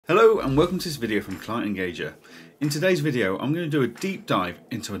Hello and welcome to this video from Client Engager. In today's video I'm going to do a deep dive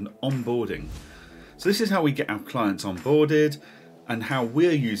into an onboarding. So this is how we get our clients onboarded and how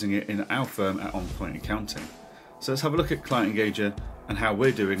we're using it in our firm at On Point Accounting. So let's have a look at Client Engager and how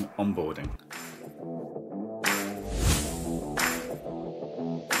we're doing onboarding.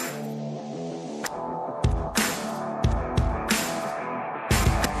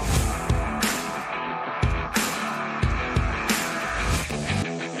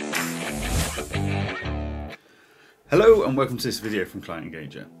 Hello and welcome to this video from Client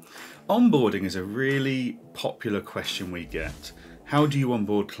Engager. Onboarding is a really popular question we get. How do you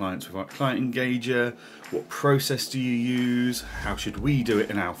onboard clients with our Client Engager? What process do you use? How should we do it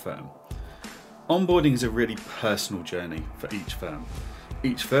in our firm? Onboarding is a really personal journey for each firm.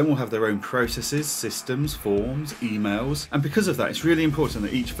 Each firm will have their own processes, systems, forms, emails, and because of that it's really important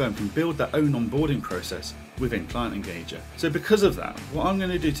that each firm can build their own onboarding process within Client Engager. So because of that, what I'm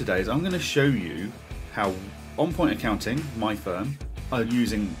going to do today is I'm going to show you how On Point Accounting, my firm, are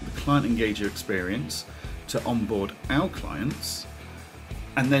using the Client Engager experience to onboard our clients,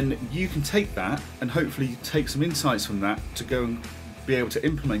 and then you can take that and hopefully take some insights from that to go and be able to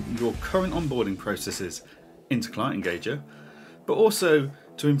implement your current onboarding processes into Client Engager, but also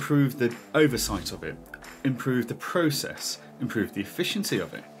to improve the oversight of it, improve the process, improve the efficiency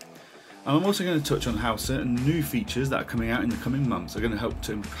of it. And I'm also going to touch on how certain new features that are coming out in the coming months are going to help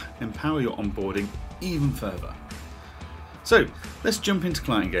to empower your onboarding even further. So let's jump into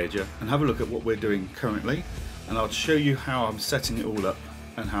Client Engager and have a look at what we're doing currently, and I'll show you how I'm setting it all up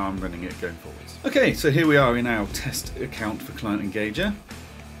and how I'm running it going forwards. Okay, so here we are in our test account for Client Engager.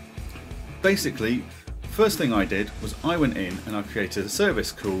 Basically, first thing I did was I went in and I created a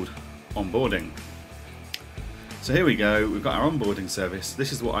service called Onboarding. So here we go, we've got our onboarding service.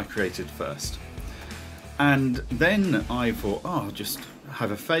 This is what I created first. And then I thought, oh, I'll just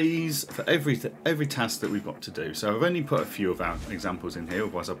have a phase for every task that we've got to do. So I've only put a few of our examples in here,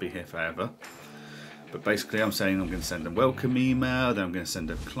 otherwise I'll be here forever. But basically I'm saying I'm going to send a welcome email, then I'm going to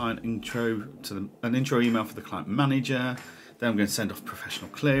send a client intro to an intro email for the client manager, then I'm going to send off professional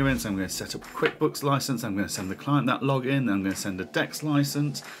clearance, I'm going to set up a QuickBooks license, I'm going to send the client that login, then I'm going to send a DEX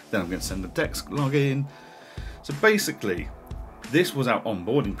license, then I'm going to send the DEX login. So basically, this was our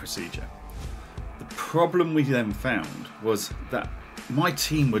onboarding procedure. The problem we then found was that my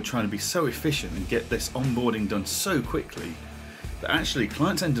team were trying to be so efficient and get this onboarding done so quickly that actually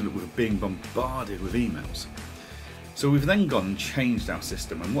clients ended up with being bombarded with emails. So we've then gone and changed our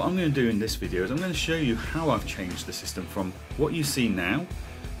system, and what I'm going to do in this video is I'm going to show you how I've changed the system from what you see now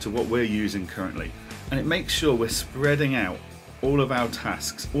to what we're using currently. And it makes sure we're spreading out all of our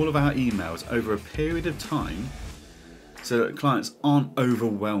tasks, all of our emails over a period of time so that clients aren't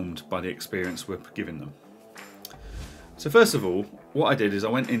overwhelmed by the experience we're giving them. So first of all, what I did is I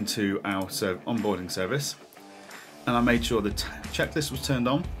went into our onboarding service and I made sure the checklist was turned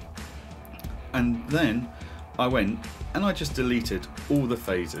on, and then I went and I just deleted all the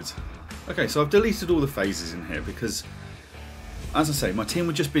phases. Okay, so I've deleted all the phases in here because, as I say, my team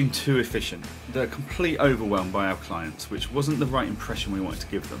were just being too efficient. They're completely overwhelmed by our clients, which wasn't the right impression we wanted to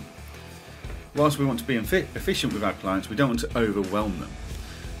give them. Whilst we want to be efficient with our clients, we don't want to overwhelm them.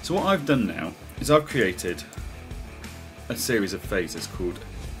 So what I've done now is I've created a series of phases called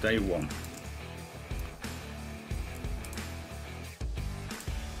Day 1.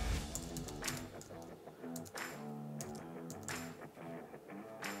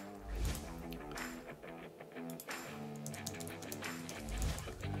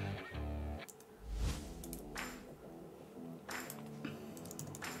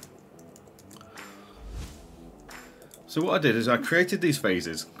 So what I did is I created these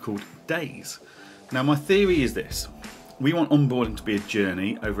phases called days. Now my theory is this: we want onboarding to be a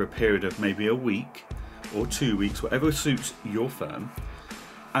journey over a period of maybe a week or 2 weeks, whatever suits your firm,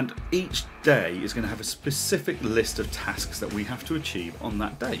 and each day is going to have a specific list of tasks that we have to achieve on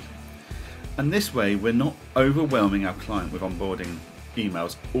that day. And this way we're not overwhelming our client with onboarding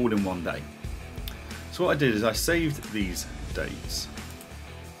emails all in one day. So what I did is I saved these dates.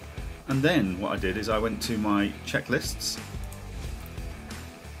 And then what I did is I went to my checklists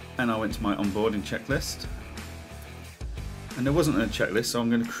and I went to my onboarding checklist, and there wasn't a checklist, so I'm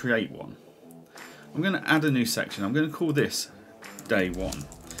going to create one. I'm going to add a new section. I'm going to call this Day 1,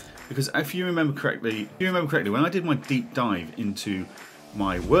 because if you remember correctly, when I did my deep dive into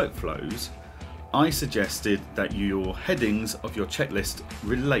my workflows, I suggested that your headings of your checklist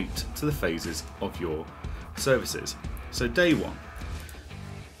relate to the phases of your services. So Day 1.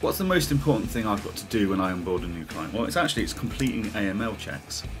 What's the most important thing I've got to do when I onboard a new client? Well, it's completing AML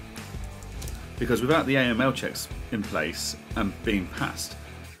checks. Because without the AML checks in place and being passed,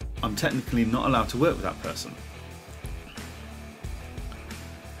 I'm technically not allowed to work with that person.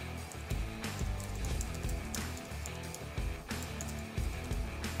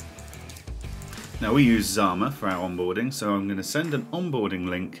 Now we use Zama for our onboarding, so I'm going to send an onboarding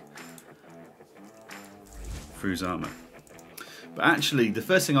link through Zama. But actually the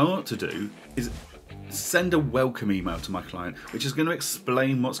first thing I want to do is send a welcome email to my client, which is going to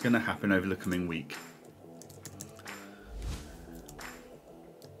explain what's going to happen over the coming week.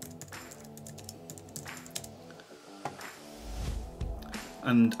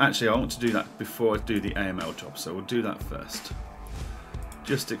 And actually I want to do that before I do the AML job, so we'll do that first.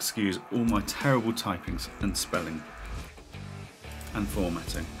 Just excuse all my terrible typings and spelling and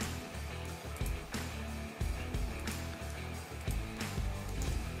formatting.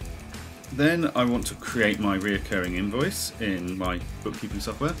 Then I want to create my reoccurring invoice in my bookkeeping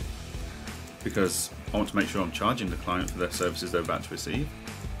software, because I want to make sure I'm charging the client for their services they're about to receive.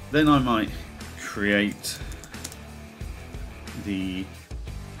 Then I might create the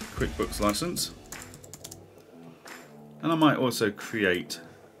QuickBooks license, and I might also create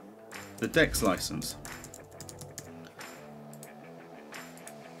the DEX license.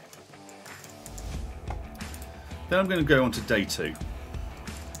 Then I'm going to go on to day 2.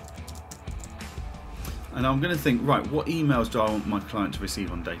 And I'm going to think, right, what emails do I want my client to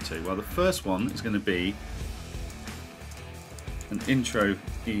receive on day 2? Well, the first one is going to be an intro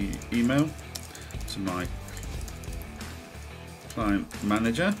email to my client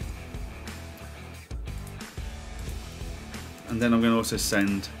manager. And then I'm going to also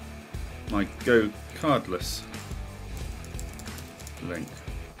send my Go Cardless link.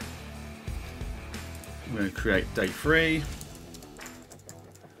 I'm going to create day 3.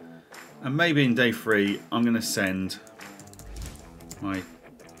 And maybe in day 3 I'm going to send my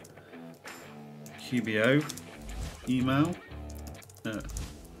QBO email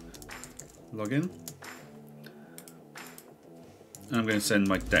login. And I'm going to send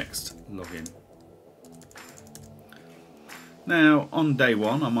my DEX login. Now on day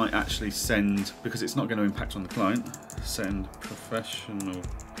 1 I might actually send, because it's not going to impact on the client, send professional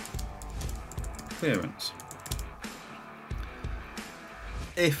clearance.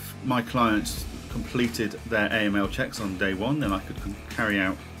 If my clients completed their AML checks on day 1, then I could carry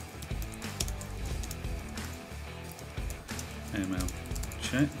out AML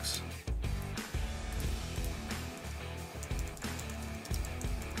checks.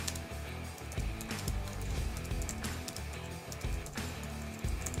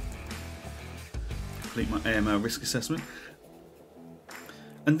 Complete my AML risk assessment.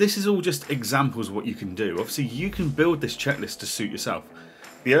 And this is all just examples of what you can do. Obviously you can build this checklist to suit yourself.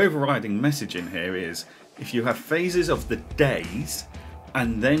 The overriding message in here is, if you have phases of the days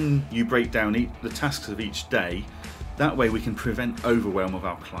and then you break down the tasks of each day, that way we can prevent overwhelm of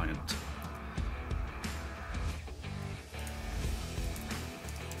our client.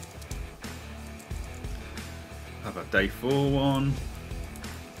 Have a day 4 one.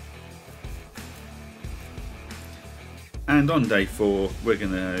 And on day 4 we're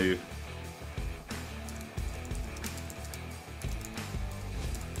going to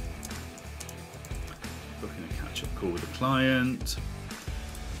booking a catch-up call with the client.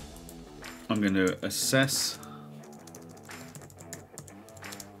 I'm going to assess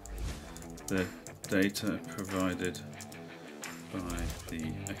the data provided by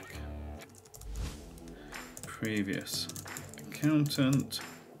the previous accountant.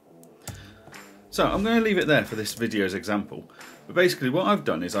 So I'm going to leave it there for this video's example. But basically what I've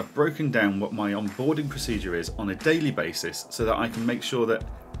done is I've broken down what my onboarding procedure is on a daily basis, so that I can make sure that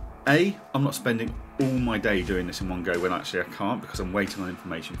A, I'm not spending all my day doing this in one go when actually I can't, because I'm waiting on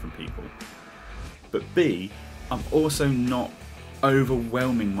information from people. But B, I'm also not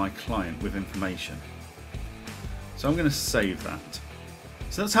overwhelming my client with information. So I'm going to save that.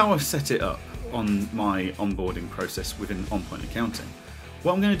 So that's how I've set it up on my onboarding process within OnPoint Accounting.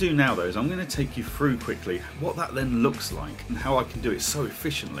 What I'm going to do now though is I'm going to take you through quickly what that then looks like and how I can do it so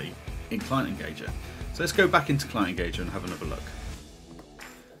efficiently in Client Engager. So let's go back into Client Engager and have another look.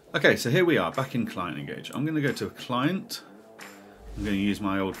 Okay, so here we are back in Client Engager. I'm going to go to a client. I'm going to use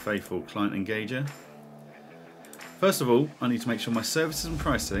my old faithful Client Engager. First of all, I need to make sure my services and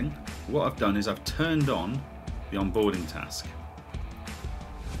pricing, what I've done is I've turned on the onboarding task.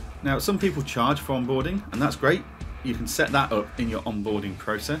 Now some people charge for onboarding, and that's great. You can set that up in your onboarding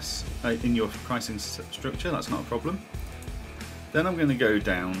process, in your pricing structure, that's not a problem. Then I'm going to go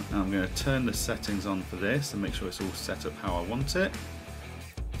down and I'm going to turn the settings on for this and make sure it's all set up how I want it.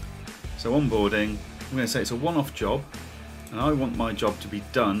 So onboarding, I'm going to say it's a one-off job and I want my job to be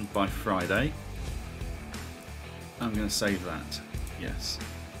done by Friday. I'm going to save that, yes.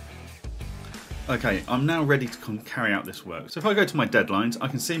 Okay, I'm now ready to carry out this work. So if I go to my deadlines, I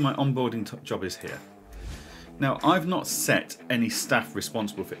can see my onboarding job is here. Now, I've not set any staff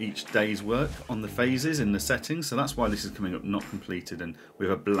responsible for each day's work on the phases in the settings, so that's why this is coming up not completed and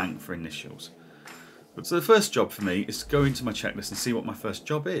with a blank for initials. But so the first job for me is to go into my checklist and see what my first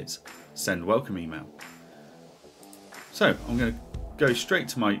job is. Send welcome email. So I'm going to go straight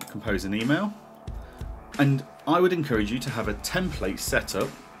to my compose an email, and I would encourage you to have a template set up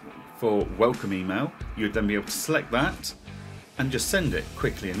for welcome email. You would then be able to select that and just send it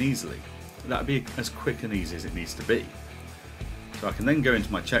quickly and easily. That'd be as quick and easy as it needs to be. So I can then go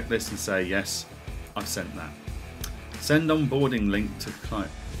into my checklist and say, yes, I've sent that. Send onboarding link to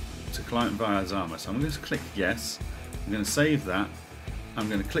client via Zama. So I'm going to click yes. I'm going to save that. I'm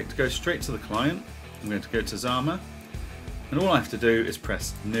going to click to go straight to the client. I'm going to go to Zama. And all I have to do is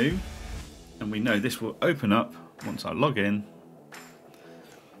press new. And we know this will open up once I log in.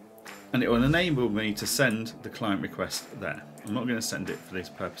 And it will enable me to send the client request there. I'm not going to send it for the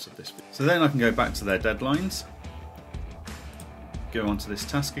purpose of this video. So then I can go back to their deadlines, go onto this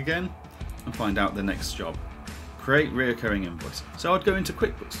task again, and find out the next job. Create reoccurring invoice. So I'd go into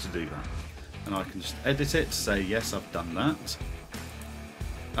QuickBooks to do that. And I can just edit it to say, yes, I've done that.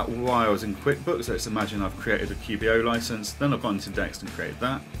 While I was in QuickBooks, let's imagine I've created a QBO license, then I've gone to Dext and created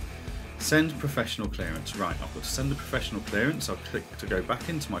that. Send professional clearance. Right, I've got to send the professional clearance. I'll click to go back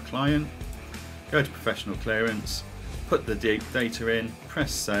into my client, go to professional clearance, put the data in,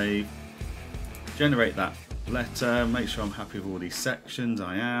 press save, generate that letter, make sure I'm happy with all these sections.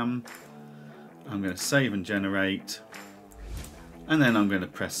 I am. I'm going to save and generate, and then I'm going to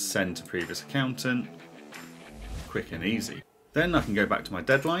press send to previous accountant. Quick and easy. Then I can go back to my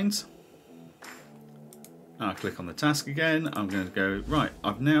deadlines. I'll click on the task again. I'm going to go, right,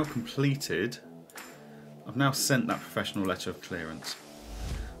 I've now sent that professional letter of clearance.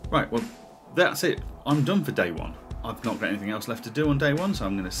 Right, well, that's it. I'm done for day one. I've not got anything else left to do on day one, so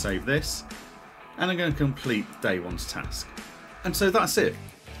I'm going to save this. And I'm going to complete day one's task. And so that's it.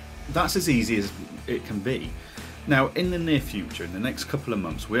 That's as easy as it can be. Now, in the near future, in the next couple of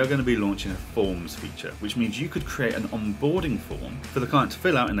months, we are going to be launching a forms feature, which means you could create an onboarding form for the client to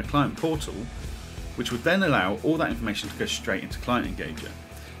fill out in the client portal, which would then allow all that information to go straight into Client Engager.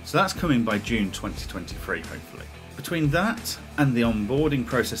 So that's coming by June 2023, hopefully. Between that and the onboarding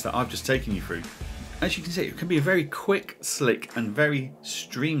process that I've just taken you through, as you can see, it can be a very quick, slick, and very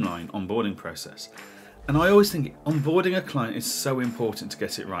streamlined onboarding process. And I always think onboarding a client is so important to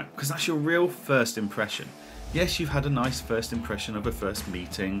get it right, because that's your real first impression. Yes, you've had a nice first impression of a first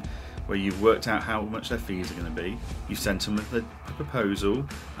meeting where you've worked out how much their fees are going to be. You've sent them the proposal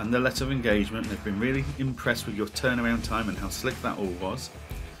and the letter of engagement. They've been really impressed with your turnaround time and how slick that all was.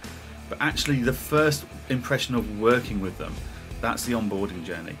 But actually, the first impression of working with them, that's the onboarding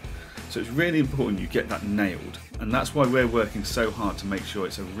journey. So it's really important you get that nailed. And that's why we're working so hard to make sure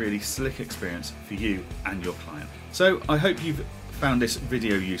it's a really slick experience for you and your client. So I hope you've found this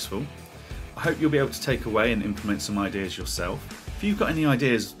video useful. I hope you'll be able to take away and implement some ideas yourself. If you've got any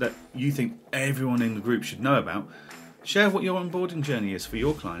ideas that you think everyone in the group should know about, share what your onboarding journey is for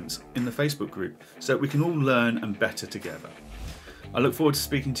your clients in the Facebook group so that we can all learn and better together. I look forward to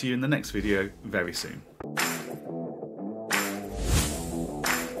speaking to you in the next video very soon.